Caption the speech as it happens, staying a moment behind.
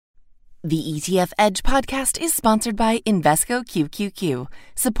The ETF Edge podcast is sponsored by Invesco QQQ,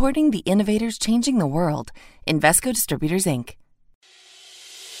 supporting the innovators changing the world. Invesco Distributors, Inc.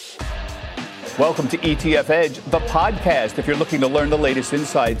 Welcome to ETF Edge, the podcast. If you're looking to learn the latest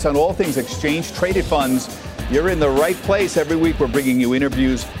insights on all things exchange-traded funds, you're in the right place. Every week we're bringing you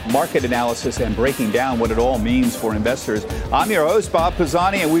interviews, market analysis, and breaking down what it all means for investors. I'm your host, Bob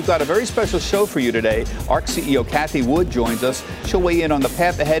Pisani, and we've got a very special show for you today. ARK CEO Cathie Wood joins us. She'll weigh in on the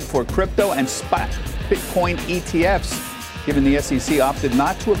path ahead for crypto and spot Bitcoin ETFs, given the SEC opted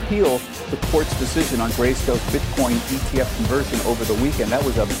not to appeal the court's decision on Grayscale's Bitcoin ETF conversion over the weekend. That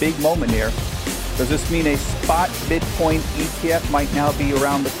was a big moment here. Does this mean a spot Bitcoin ETF might now be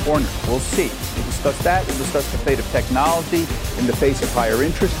around the corner? We'll see. We'll discuss that. We'll discuss the fate of technology in the face of higher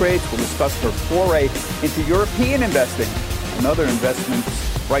interest rates. We'll discuss her foray into European investing and other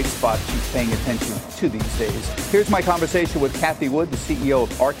investments, bright spots she's paying attention to these days. Here's my conversation with Cathie Wood, the CEO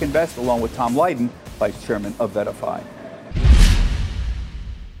of ARK Invest, along with Tom Lydon, Vice Chairman of VettaFi.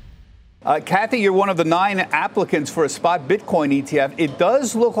 Cathie, you're one of the 9 applicants for a spot Bitcoin ETF. It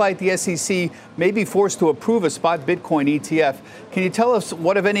does look like the SEC may be forced to approve a spot Bitcoin ETF. Can you tell us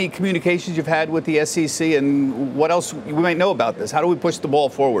what, if any, communications you've had with the SEC and what else we might know about this? How do we push the ball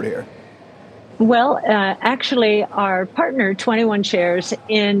forward here? Well, actually, our partner, 21 Shares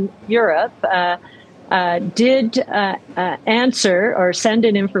in Europe, did answer or send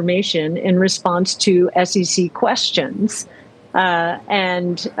in information in response to SEC questions.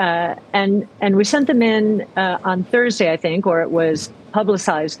 And we sent them in on Thursday, I think, or it was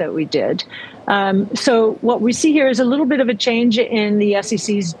publicized that we did. So what we see here is a little bit of a change in the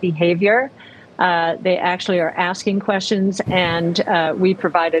SEC's behavior. They actually are asking questions, and we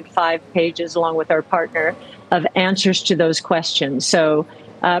provided 5 pages, along with our partner, of answers to those questions. So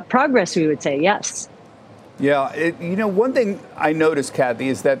progress, we would say, yes. Yeah, one thing I noticed, Cathie,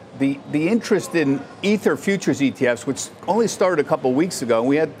 is that the interest in Ether futures ETFs, which only started a couple of weeks ago, and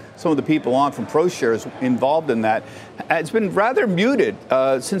we had some of the people on from ProShares involved in that, it's been rather muted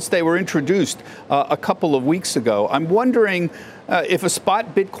since they were introduced a couple of weeks ago. I'm wondering if a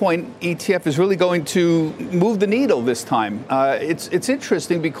spot Bitcoin ETF is really going to move the needle this time. It's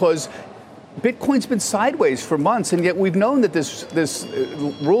interesting because Bitcoin's been sideways for months, and yet we've known that this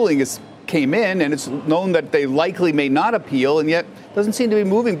ruling came in, and it's known that they likely may not appeal, and yet doesn't seem to be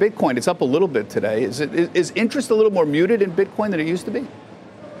moving Bitcoin. It's up a little bit today. Is interest a little more muted in Bitcoin than it used to be?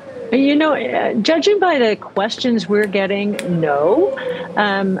 Judging by the questions we're getting, no.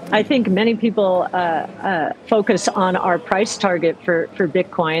 I think many people focus on our price target for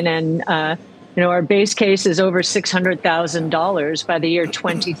Bitcoin, and our base case is over $600,000 by the year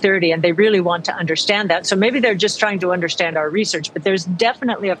 2030, and they really want to understand that. So maybe they're just trying to understand our research, but there's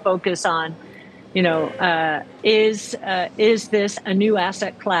definitely a focus on, is this a new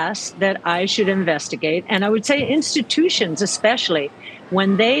asset class that I should investigate? And I would say institutions, especially,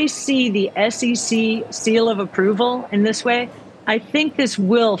 when they see the SEC seal of approval in this way, I think this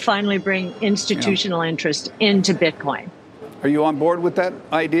will finally bring institutional interest into Bitcoin. Are you on board with that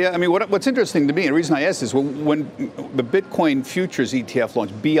idea? I mean, what's interesting to me, and the reason I ask is when the Bitcoin futures ETF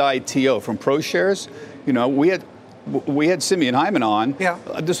launched, BITO from ProShares, we had Simeon Hyman on. Yeah.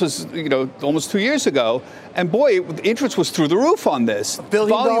 This was, almost 2 years ago, and boy, the interest was through the roof on this. $1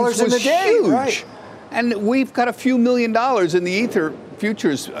 billion in a day, huge. Right? And we've got a few $1 million in the Ether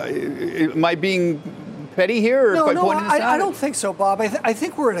futures. Am I being petty here? No, I don't think so, Bob. I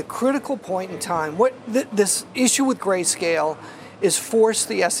think we're at a critical point in time. This issue with Grayscale is forced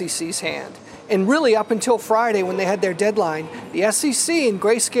the SEC's hand. And really, up until Friday, when they had their deadline, the SEC and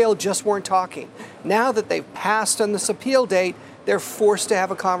Grayscale just weren't talking. Now that they've passed on this appeal date, they're forced to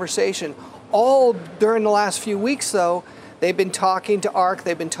have a conversation. All during the last few weeks, though, they've been talking to ARK,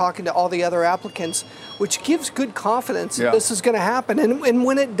 they've been talking to all the other applicants, which gives good confidence that this is going to happen. And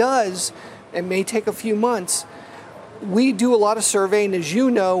when it does, it may take a few months. We do a lot of surveying, as you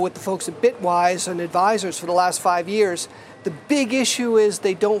know, with the folks at Bitwise and advisors for the last 5 years. The big issue is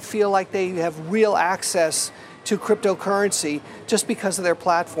they don't feel like they have real access to cryptocurrency just because of their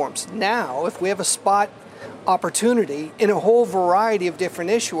platforms. Now, if we have a spot opportunity in a whole variety of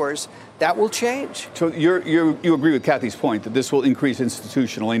different issuers, that will change. So you agree with Cathie's point that this will increase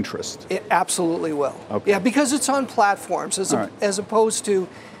institutional interest? It absolutely will. Okay. Yeah, because it's on platforms as opposed to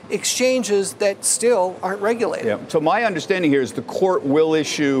exchanges that still aren't regulated. Yeah. So my understanding here is the court will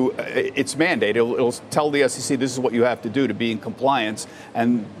issue its mandate. It'll tell the SEC this is what you have to do to be in compliance,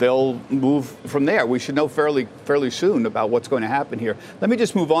 and they'll move from there. We should know fairly soon about what's going to happen here. Let me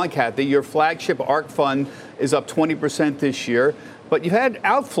just move on, Cathie. Your flagship ARK fund is up 20% this year. but you've had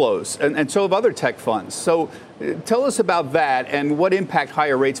outflows, and so have other tech funds. So tell us about that and what impact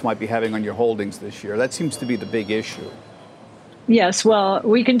higher rates might be having on your holdings this year. That seems to be the big issue. Yes, well,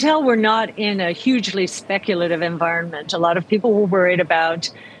 we can tell we're not in a hugely speculative environment. A lot of people were worried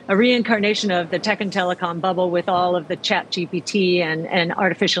about a reincarnation of the tech and telecom bubble with all of the chat GPT and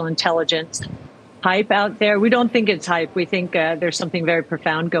artificial intelligence hype out there. We don't think it's hype. We think there's something very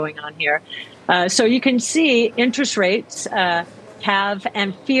profound going on here. So you can see interest rates have,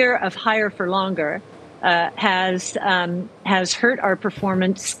 and fear of higher for longer has hurt our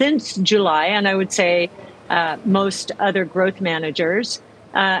performance since July, and I would say most other growth managers.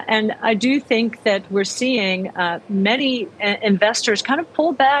 And I do think that we're seeing many investors kind of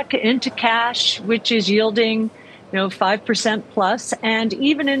pull back into cash, which is yielding 5% plus, and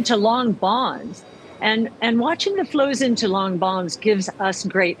even into long bonds. And watching the flows into long bonds gives us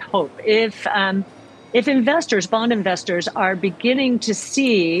great hope. If investors, bond investors, are beginning to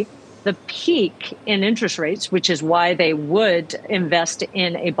see the peak in interest rates, which is why they would invest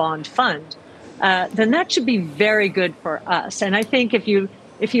in a bond fund, then that should be very good for us. And I think if you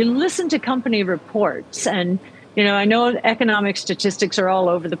listen to company reports, and I know economic statistics are all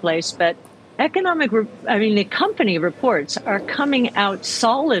over the place, but the company reports are coming out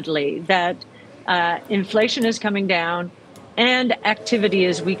solidly that inflation is coming down and activity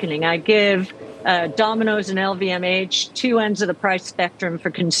is weakening. I give Domino's and LVMH two ends of the price spectrum for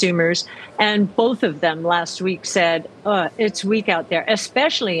consumers, and both of them last week said it's weak out there,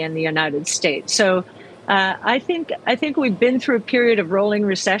 especially in the United States. So I think we've been through a period of rolling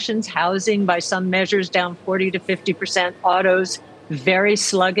recessions. Housing, by some measures, down 40 to 50%. Autos, very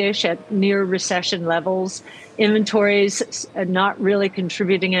sluggish at near recession levels. Inventories not really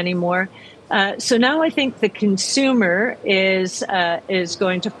contributing anymore. So now I think the consumer is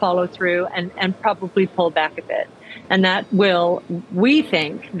going to follow through and probably pull back a bit. And that will, we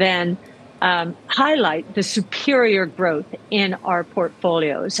think, then highlight the superior growth in our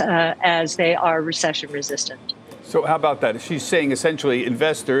portfolios as they are recession resistant. So how about that? She's saying essentially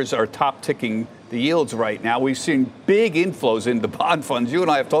investors are top ticking the yields right now. We've seen big inflows into bond funds. You and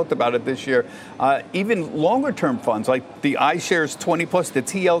I have talked about it this year. Even longer term funds like the iShares 20 plus, the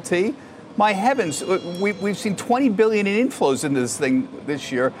TLT. My heavens, we've seen 20 billion in inflows into this thing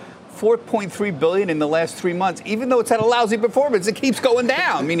this year, 4.3 billion in the last 3 months. Even though it's had a lousy performance, it keeps going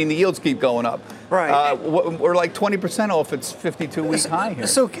down, meaning the yields keep going up. Right. We're like 20% off its 52-week high here.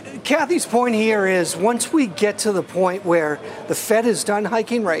 So Cathie's point here is once we get to the point where the Fed is done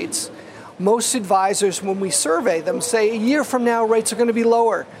hiking rates, most advisors, when we survey them, say a year from now rates are going to be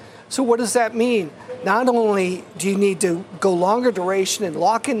lower. So what does that mean? Not only do you need to go longer duration and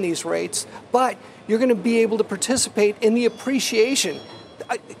lock in these rates, but you're going to be able to participate in the appreciation.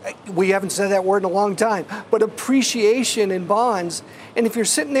 We haven't said that word in a long time, but appreciation in bonds. And if you're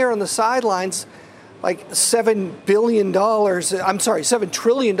sitting there on the sidelines, like $7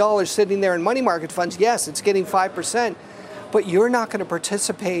 trillion sitting there in money market funds, yes, it's getting 5%. But you're not going to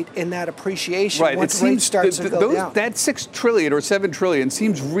participate in that appreciation once rates starts to go down. That $6 trillion or $7 trillion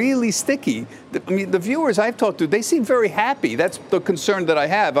seems really sticky. I mean, the viewers I've talked to, they seem very happy. That's the concern that I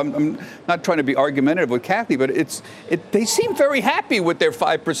have. I'm not trying to be argumentative with Cathie, but they seem very happy with their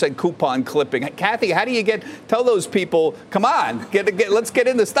 5% coupon clipping. Cathie, how do you tell those people, come on, let's get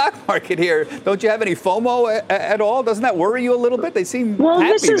in the stock market here? Don't you have any FOMO at all? Doesn't that worry you a little bit? They seem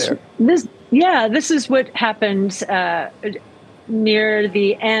happy there. This is what happens near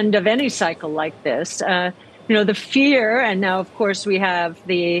the end of any cycle like this. The fear, and now, of course, we have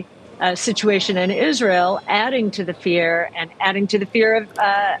the situation in Israel adding to the fear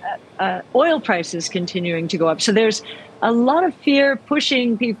of oil prices continuing to go up. So there's a lot of fear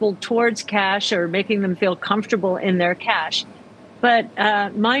pushing people towards cash or making them feel comfortable in their cash. But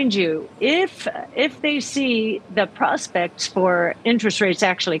mind you, if they see the prospects for interest rates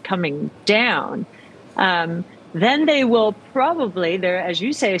actually coming down, then they will probably, as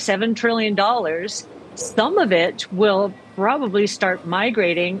you say, $7 trillion, some of it will probably start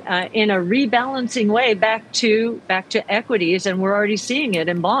migrating in a rebalancing way back to equities, and we're already seeing it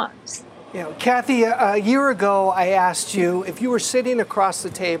in bonds. Cathie, a year ago, I asked you if you were sitting across the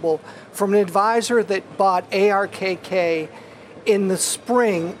table from an advisor that bought ARKK in the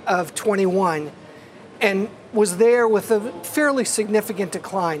spring of 21 and was there with a fairly significant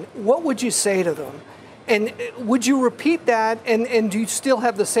decline, what would you say to them? And would you repeat that? And do you still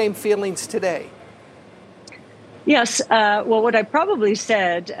have the same feelings today? Yes. Well, what I probably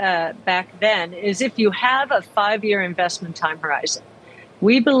said back then is if you have a 5-year investment time horizon,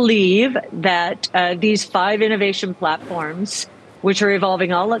 we believe that these 5 innovation platforms, which are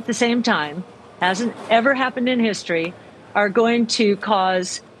evolving all at the same time, hasn't ever happened in history, are going to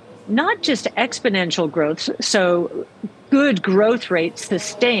cause not just exponential growth, so good growth rates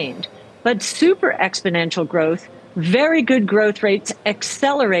sustained, but super exponential growth, very good growth rates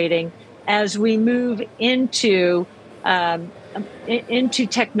accelerating as we move into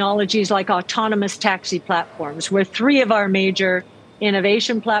technologies like autonomous taxi platforms, where three of our major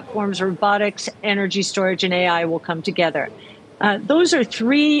innovation platforms, robotics, energy storage, and AI, will come together. Those are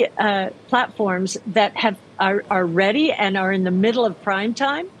three platforms that are ready and are in the middle of prime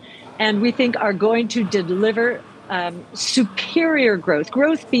time, and we think are going to deliver superior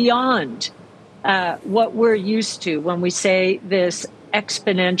growth beyond what we're used to when we say this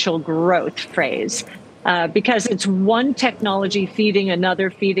exponential growth phrase, because it's one technology feeding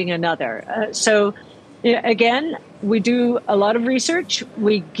another. So again, we do a lot of research.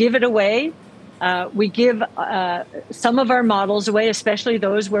 We give it away. We give some of our models away, especially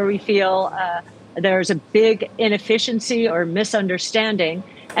those where we feel there's a big inefficiency or misunderstanding.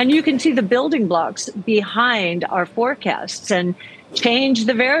 And you can see the building blocks behind our forecasts and change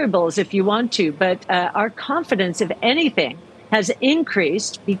the variables if you want to. But our confidence, if anything, has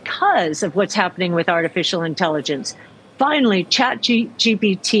increased because of what's happening with artificial intelligence. Finally,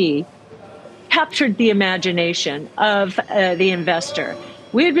 ChatGPT captured the imagination of the investor.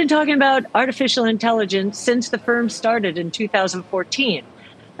 We had been talking about artificial intelligence since the firm started in 2014.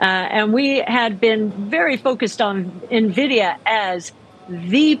 And we had been very focused on NVIDIA as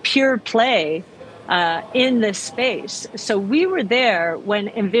the pure play in this space. So we were there when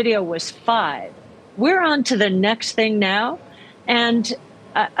NVIDIA was 5. We're on to the next thing now. And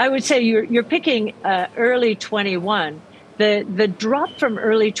I would say you're picking early 21. The drop from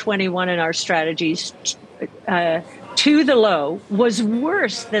early 21 in our strategies to the low was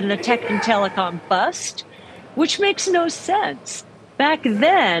worse than the tech and telecom bust, which makes no sense. Back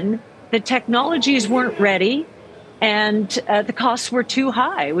then, the technologies weren't ready and the costs were too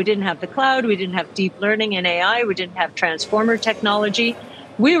high. We didn't have the cloud. We didn't have deep learning and AI. We didn't have transformer technology.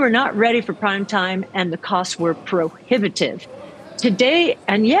 We were not ready for prime time, and the costs were prohibitive. Today,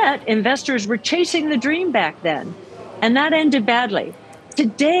 and yet, investors were chasing the dream back then, and that ended badly.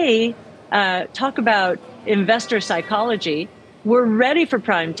 Today, talk about investor psychology. We're ready for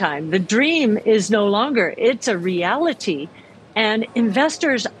prime time. The dream is no longer, it's a reality. And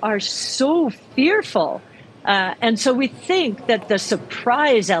investors are so fearful. And so we think that the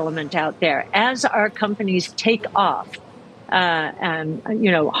surprise element out there, as our companies take off, and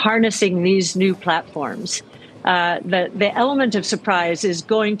harnessing these new platforms, the element of surprise is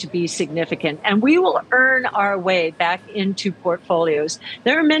going to be significant, and we will earn our way back into portfolios.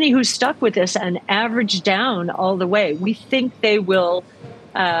 There are many who stuck with us and averaged down all the way. We think they will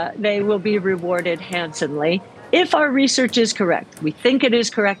be rewarded handsomely if our research is correct. We think it is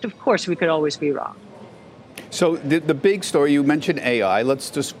correct. Of course, we could always be wrong. So the big story, you mentioned AI. Let's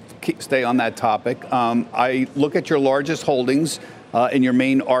just stay on that topic. I look at your largest holdings in your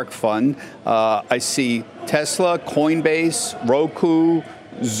main ARK fund. I see Tesla, Coinbase, Roku,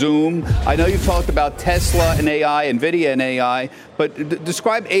 Zoom. I know you've talked about Tesla and AI, NVIDIA and AI, but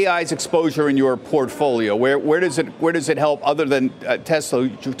describe AI's exposure in your portfolio. Where does it help other than Tesla,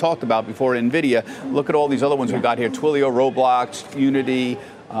 which you've talked about before, NVIDIA? Look at all these other ones we've got here: Twilio, Roblox, Unity,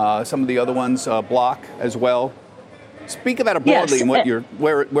 some of the other ones, Block as well. Speak about it broadly, yes, and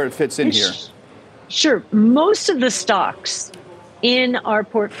where it fits in here. Sure. Most of the stocks in our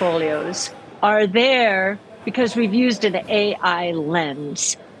portfolios are there because we've used an AI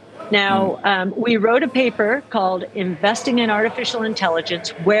lens. Now, we wrote a paper called Investing in Artificial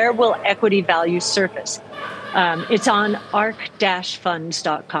Intelligence, Where Will Equity Value Surface? It's on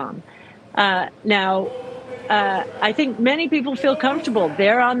ark-funds.com. I think many people feel comfortable.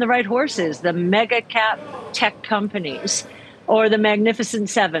 They're on the right horses, the mega cap tech companies or the Magnificent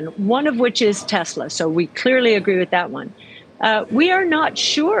Seven, one of which is Tesla. So we clearly agree with that one. We are not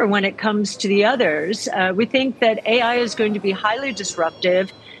sure when it comes to the others. We think that AI is going to be highly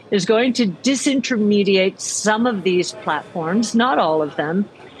disruptive, is going to disintermediate some of these platforms, not all of them,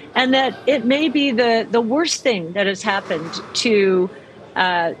 and that it may be the worst thing that has happened to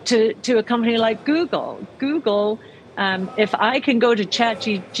a company like Google. Google, if I can go to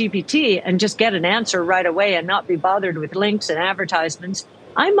ChatGPT and just get an answer right away and not be bothered with links and advertisements,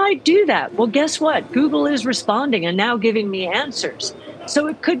 I might do that. Well, guess what? Google is responding and now giving me answers. So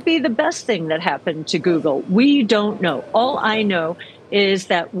it could be the best thing that happened to Google. We don't know. All I know is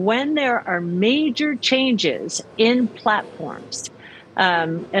that when there are major changes in platforms,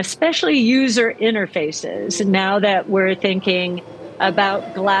 especially user interfaces, now that we're thinking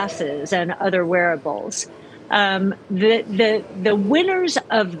about glasses and other wearables, The winners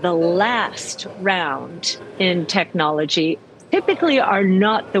of the last round in technology typically are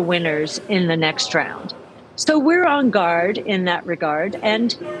not the winners in the next round. So we're on guard in that regard.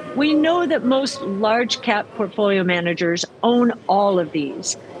 And we know that most large cap portfolio managers own all of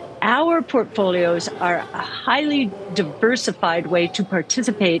these. Our portfolios are a highly diversified way to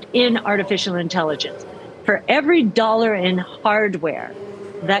participate in artificial intelligence. For every dollar in hardware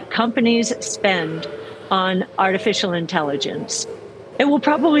that companies spend on artificial intelligence, it will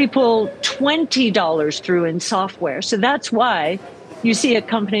probably pull $20 through in software. So that's why you see a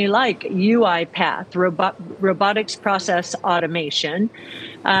company like UiPath, robotics process automation,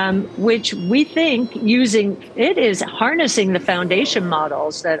 which we think is harnessing the foundation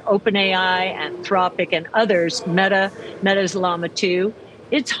models that OpenAI, Anthropic, and others, Meta's Llama 2,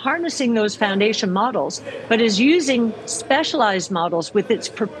 it's harnessing those foundation models, but is using specialized models with its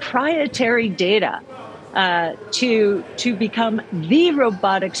proprietary data to become the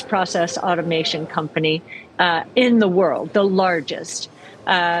robotics process automation company in the world, the largest.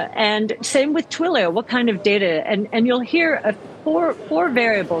 And same with Twilio. What kind of data? And you'll hear four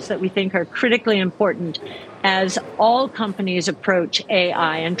variables that we think are critically important as all companies approach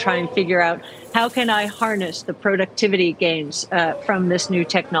AI and try and figure out how can I harness the productivity gains from this new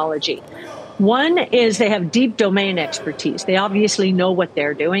technology. One is they have deep domain expertise. They obviously know what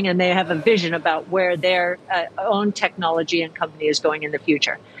they're doing, and they have a vision about where their own technology and company is going in the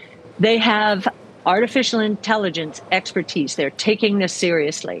future. They have artificial intelligence expertise. They're taking this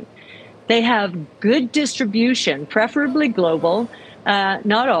seriously. They have good distribution, preferably global,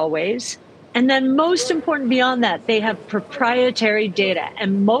 not always. And then most important beyond that, they have proprietary data.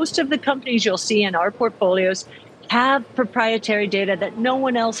 And most of the companies you'll see in our portfolios have proprietary data that no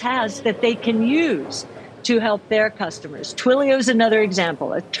one else has that they can use to help their customers. Twilio is another example,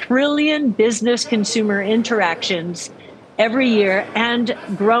 1 trillion business consumer interactions every year and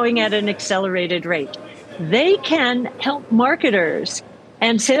growing at an accelerated rate. They can help marketers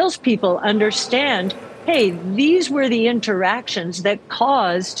and salespeople understand, hey, these were the interactions that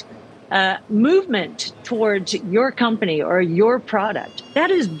caused movement towards your company or your product.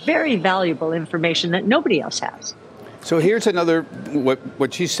 That is very valuable information that nobody else has. So here's another,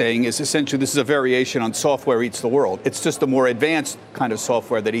 what she's saying is essentially this is a variation on software eats the world. It's just a more advanced kind of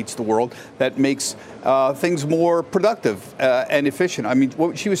software that eats the world that makes things more productive and efficient. I mean,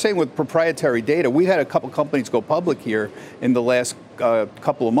 what she was saying with proprietary data, we had a couple companies go public here in the last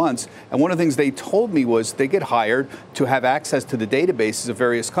couple of months. And one of the things they told me was they get hired to have access to the databases of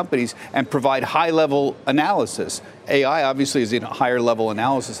various companies and provide high-level analysis. AI obviously is a higher level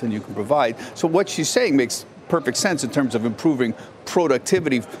analysis than you can provide. So what she's saying makes perfect sense in terms of improving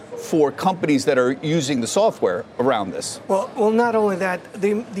productivity for companies that are using the software around this. Well, not only that,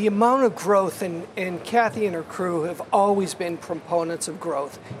 the amount of growth, and Cathie and her crew have always been proponents of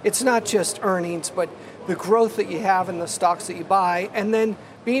growth. It's not just earnings, but the growth that you have in the stocks that you buy, and then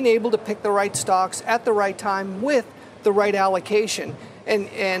being able to pick the right stocks at the right time with the right allocation.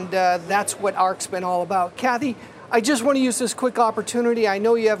 And that's what ARK's been all about. Cathie, I just want to use this quick opportunity. I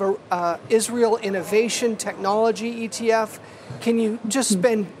know you have a Israel Innovation Technology ETF. Can you just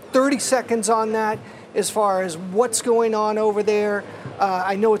spend 30 seconds on that as far as what's going on over there?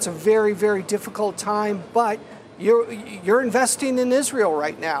 I know it's a very, very difficult time, but you're investing in Israel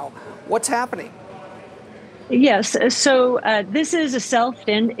right now. What's happening? Yes. So this is a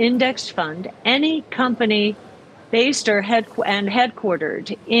self-indexed fund. Any company based or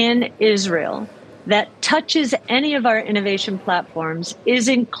headquartered in Israel that touches any of our innovation platforms is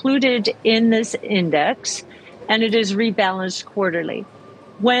included in this index, and it is rebalanced quarterly.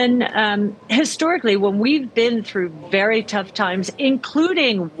 When historically, when we've been through very tough times,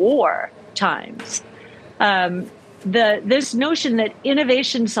 including war times, this notion that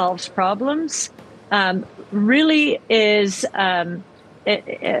innovation solves problems really is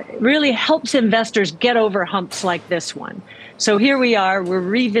it really helps investors get over humps like this one. So here we are, we're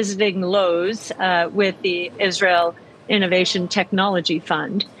revisiting lows with the Israel Innovation Technology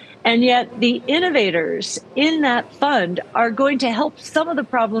Fund. And yet the innovators in that fund are going to help some of the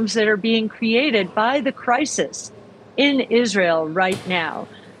problems that are being created by the crisis in Israel right now.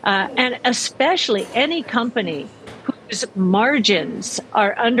 And especially any company whose margins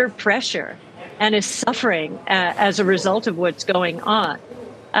are under pressure and is suffering as a result of what's going on.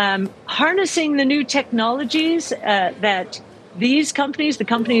 Harnessing the new technologies that these companies, the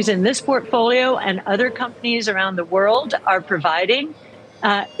companies in this portfolio and other companies around the world are providing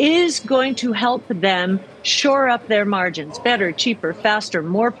is going to help them shore up their margins better, cheaper, faster,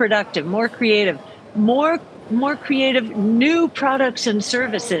 more productive, more creative, more more creative new products and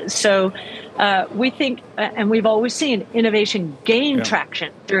services. So we think, and we've always seen innovation gain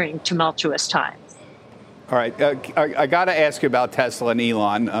traction during tumultuous times. All right, I got to ask you about Tesla and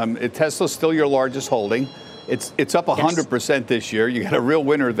Elon. Tesla's still your largest holding. It's up 100% this year. You got a real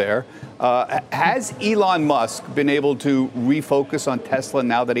winner there. Has Elon Musk been able to refocus on Tesla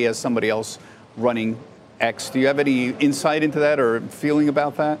now that he has somebody else running X? Do you have any insight into that or feeling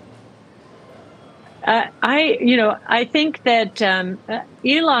about that? I think that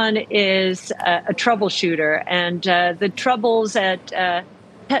Elon is a troubleshooter, and the troubles at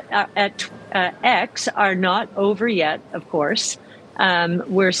X are not over yet, of course.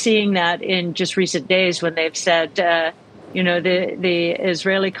 We're seeing that in just recent days when they've said, the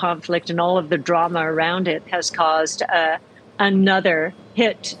Israeli conflict and all of the drama around it has caused another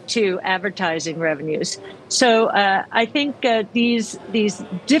hit to advertising revenues. So I think these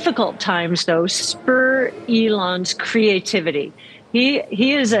difficult times, though, spur Elon's creativity.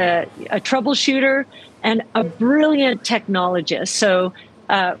 He is a troubleshooter and a brilliant technologist. So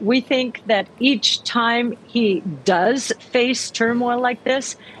we think that each time he does face turmoil like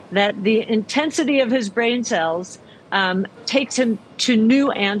this, that the intensity of his brain cells takes him to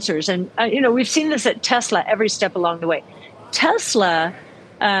new answers. And, we've seen this at Tesla every step along the way. Tesla,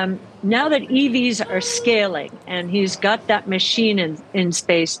 now that EVs are scaling and he's got that machine in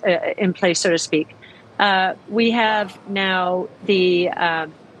place, so to speak, we have now the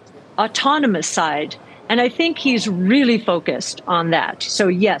autonomous side. And I think he's really focused on that. So,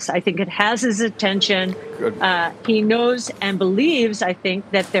 yes, I think it has his attention. He knows and believes, I think,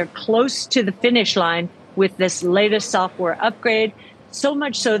 that they're close to the finish line with this latest software upgrade, so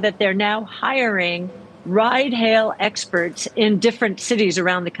much so that they're now hiring ride-hail experts in different cities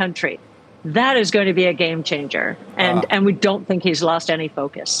around the country. That is going to be a game changer. And we don't think he's lost any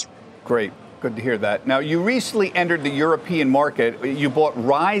focus. Great. Good to hear that. Now, you recently entered the European market. You bought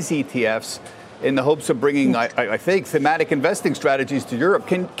Rise ETFs in the hopes of bringing, I think, thematic investing strategies to Europe.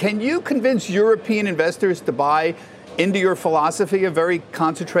 Can you convince European investors to buy into your philosophy of very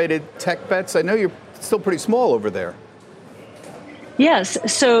concentrated tech bets? I know you're still pretty small over there. Yes.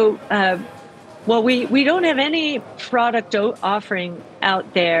 So, we don't have any product offering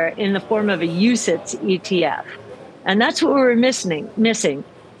out there in the form of a UCITS ETF. And that's what we were missing.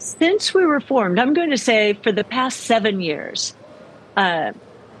 Since we were formed, I'm going to say for the past 7 years,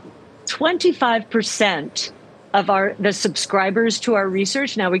 25% of the subscribers to our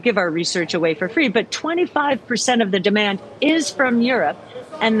research, now we give our research away for free, but 25% of the demand is from Europe.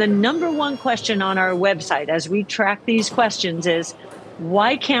 And the number one question on our website as we track these questions is,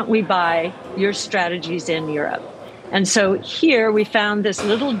 why can't we buy your strategies in Europe? And so here we found this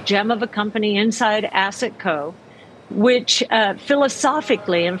little gem of a company inside Asset Co., which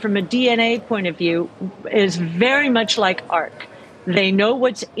philosophically and from a DNA point of view is very much like ARK. They know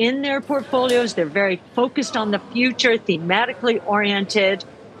what's in their portfolios. They're very focused on the future, thematically oriented.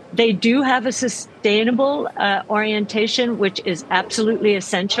 They do have a sustainable orientation, which is absolutely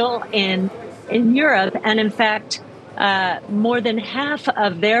essential in Europe. And in fact, more than half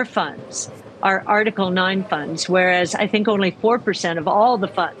of their funds are Article 9 funds, whereas I think only 4% of all the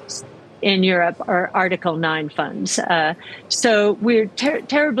funds in Europe are Article 9 funds. So we're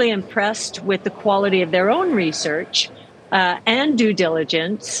terribly impressed with the quality of their own research and due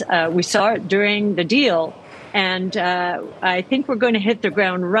diligence. We saw it during the deal. And I think we're going to hit the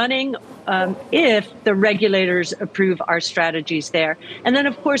ground running if the regulators approve our strategies there. And then,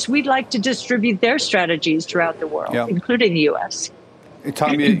 of course, we'd like to distribute their strategies throughout the world, including the U.S.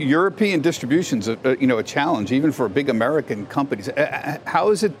 Tom, European distribution's a challenge, even for big American companies. How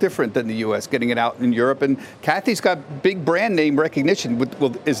is it different than the U.S. getting it out in Europe? And Cathie's got big brand name recognition.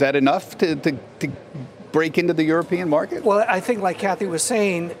 Is that enough to break into the European market? Well, I think like Cathie was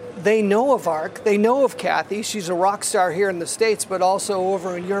saying, they know of ARK, they know of Cathie. She's a rock star here in the States, but also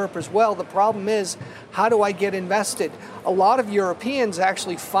over in Europe as well. The problem is, how do I get invested? A lot of Europeans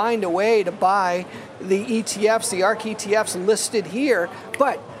actually find a way to buy the ETFs, the ARK ETFs listed here,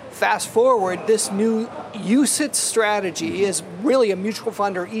 but fast forward, this new UCITS strategy is really a mutual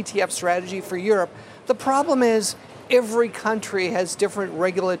fund or ETF strategy for Europe. The problem is every country has different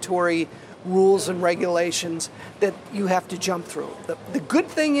regulatory rules and regulations that you have to jump through. The good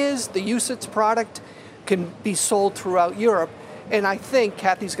thing is the UCITS product can be sold throughout Europe, and I think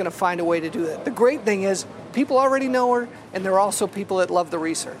Cathie's going to find a way to do that. The great thing is people already know her, and there are also people that love the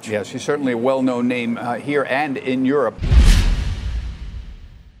research. Yeah, she's certainly a well-known name here and in Europe.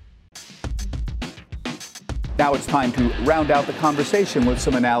 Now it's time to round out the conversation with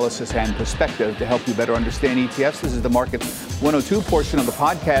some analysis and perspective to help you better understand ETFs. This is the Markets 102 portion of the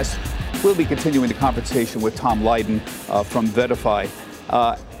podcast. We'll be continuing the conversation with Tom Lydon from VettaFi.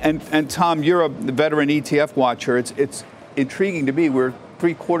 And Tom, you're a veteran ETF watcher. It's intriguing to me. We're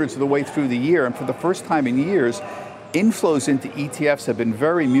 3/4 of the way through the year, and for the first time in years, inflows into ETFs have been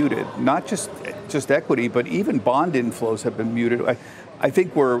very muted. Not just equity, but even bond inflows have been muted. I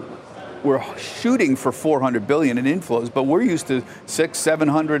think we're shooting for 400 billion in inflows, but we're used to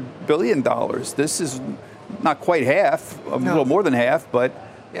 $600-700 billion. This is not quite half, a little more than half, but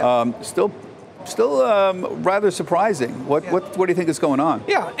still rather surprising. What do you think is going on?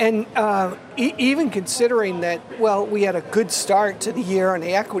 Yeah, and even considering that, well, we had a good start to the year on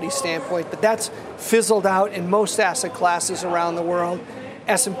the equity standpoint, but that's fizzled out in most asset classes around the world.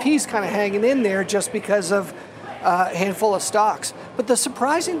 S&P's kind of hanging in there just because of a handful of stocks. But the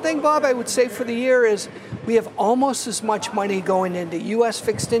surprising thing, Bob, I would say for the year is we have almost as much money going into U.S.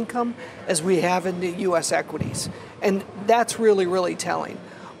 fixed income as we have into U.S. equities. And that's really, really telling.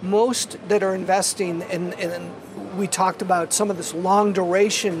 Most that are investing, and we talked about some of this long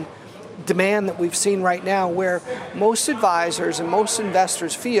duration demand that we've seen right now, where most advisors and most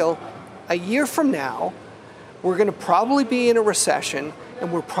investors feel a year from now, we're going to probably be in a recession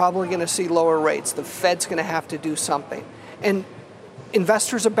and we're probably going to see lower rates. The Fed's going to have to do something. And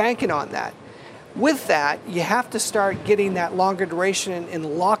investors are banking on that. With that, you have to start getting that longer duration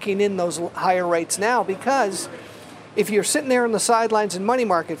and locking in those higher rates now, because if you're sitting there on the sidelines in money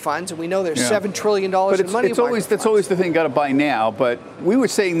market funds, and we know there's $7 trillion in money market funds. That's always the thing you got to buy now. But we were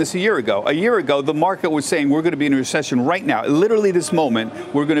saying this a year ago. A year ago, the market was saying we're going to be in a recession right now. Literally this moment,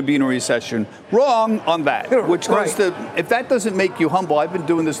 we're going to be in a recession. Wrong on that. Which goes to, if that doesn't make you humble, I've been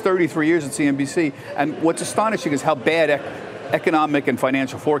doing this 33 years at CNBC, and what's astonishing is how bad economic and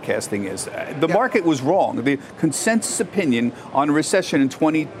financial forecasting is. The market was wrong. The consensus opinion on a recession in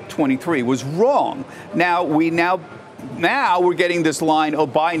 2023 was wrong. Now we're getting this line,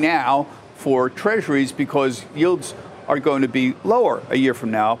 buy now for treasuries because yields are going to be lower a year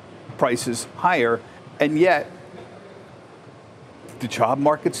from now, prices higher, and yet the job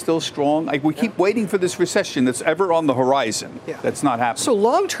market's still strong. We keep waiting for this recession that's ever on the horizon. That's not happening. So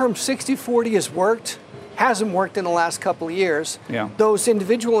long-term 60-40 has worked. Hasn't worked in the last couple of years. Those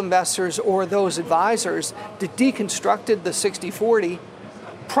individual investors or those advisors that deconstructed the 60-40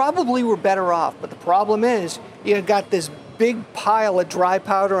 probably were better off. But the problem is you got this big pile of dry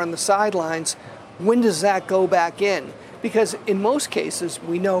powder on the sidelines. When does that go back in? Because in most cases,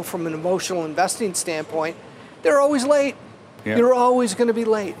 we know from an emotional investing standpoint, they're always late. You're always going to be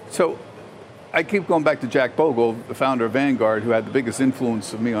late. So I keep going back to Jack Bogle, the founder of Vanguard, who had the biggest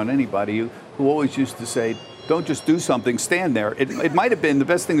influence of me on anybody, who always used to say, don't just do something, stand there. It might have been the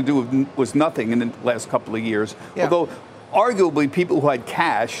best thing to do was nothing in the last couple of years. Although arguably people who had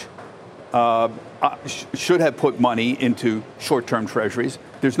cash should have put money into short-term treasuries.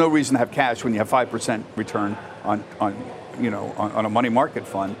 There's no reason to have cash when you have 5% return on a money market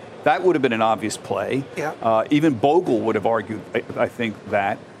fund. That would have been an obvious play. Even Bogle would have argued, I think,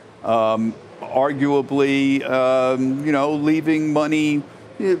 that. Arguably, leaving money,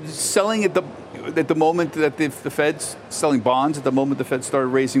 selling at the moment that the Fed's selling bonds, at the moment the Fed started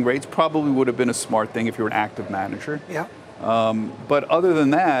raising rates, probably would have been a smart thing if you're an active manager. But other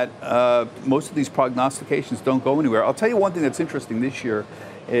than that, most of these prognostications don't go anywhere. I'll tell you one thing that's interesting this year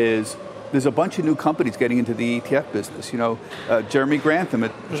is there's a bunch of new companies getting into the ETF business. Jeremy Grantham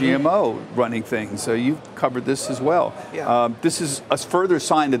at GMO running things. So you've covered this as well. This is a further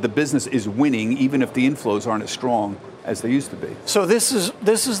sign that the business is winning, even if the inflows aren't as strong as they used to be. So this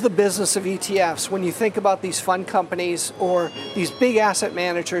is the business of ETFs. When you think about these fund companies or these big asset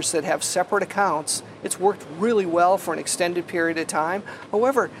managers that have separate accounts, it's worked really well for an extended period of time.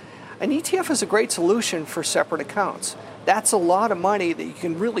 However, an ETF is a great solution for separate accounts. That's a lot of money that you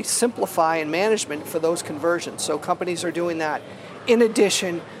can really simplify in management for those conversions. So companies are doing that. In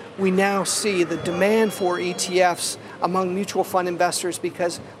addition, we now see the demand for ETFs among mutual fund investors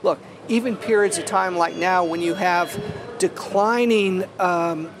because, look, even periods of time like now when you have declining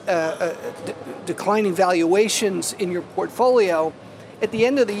valuations in your portfolio, at the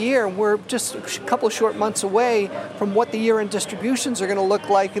end of the year, we're just a couple of short months away from what the year-end distributions are going to look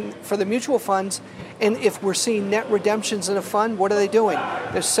like for the mutual funds. And if we're seeing net redemptions in a fund, what are they doing?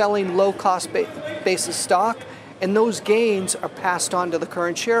 They're selling low-cost basis stock, and those gains are passed on to the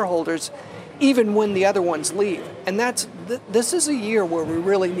current shareholders, even when the other ones leave. And this is a year where we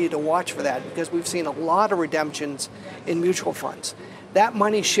really need to watch for that because we've seen a lot of redemptions in mutual funds. That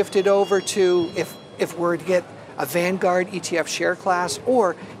money shifted over to, if we're to get a Vanguard ETF share class,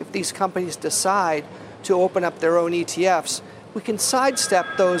 or if these companies decide to open up their own ETFs, we can sidestep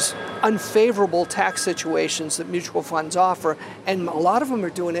those unfavorable tax situations that mutual funds offer, and a lot of them are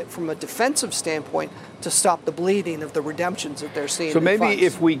doing it from a defensive standpoint to stop the bleeding of the redemptions that they're seeing. So in maybe funds.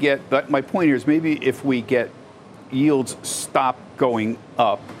 if we get, my point here is maybe if we get yields stop going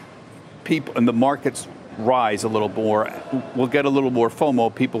up, people and the markets rise a little more, we'll get a little more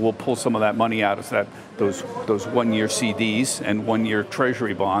FOMO. People will pull some of that money out of those 1-year CDs and 1-year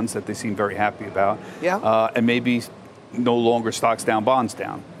Treasury bonds that they seem very happy about. Yeah. And maybe no longer stocks down, bonds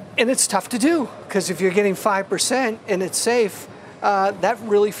down. And it's tough to do, because if you're getting 5% and it's safe, that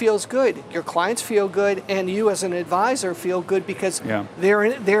really feels good. Your clients feel good, and you as an advisor feel good because they're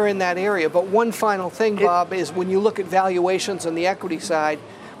in that area. But one final thing, Bob, is when you look at valuations on the equity side,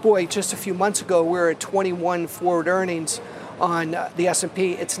 boy, just a few months ago, we were at 21 forward earnings on the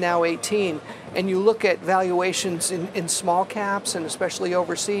S&P. It's now 18. And you look at valuations in small caps, and especially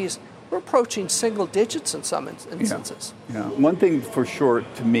overseas, we're approaching single digits in some instances. Yeah. One thing for sure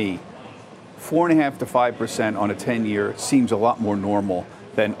to me, 4.5% to 5% on a 10-year seems a lot more normal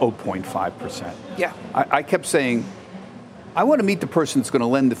than 0.5%. Yeah. I kept saying, I want to meet the person that's going to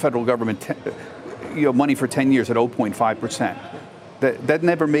lend the federal government money for 10 years at 0.5%. That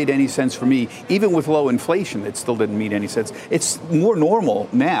never made any sense for me. Even with low inflation, it still didn't make any sense. It's more normal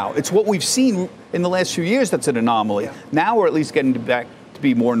now. It's what we've seen in the last few years that's an anomaly. Yeah. Now we're at least getting back to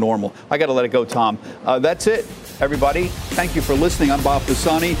be more normal. I got to let it go, Tom. That's it, everybody. Thank you for listening. I'm Bob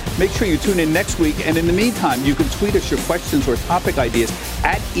Pisani. Make sure you tune in next week. And in the meantime, you can tweet us your questions or topic ideas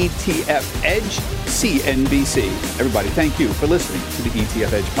at ETF Edge CNBC. Everybody, thank you for listening to the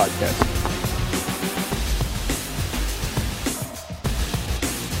ETF Edge podcast.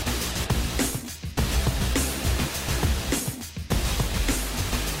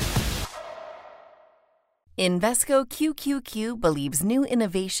 Invesco QQQ believes new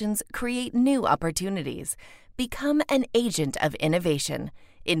innovations create new opportunities. Become an agent of innovation.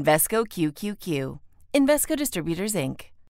 Invesco QQQ. Invesco Distributors, Inc.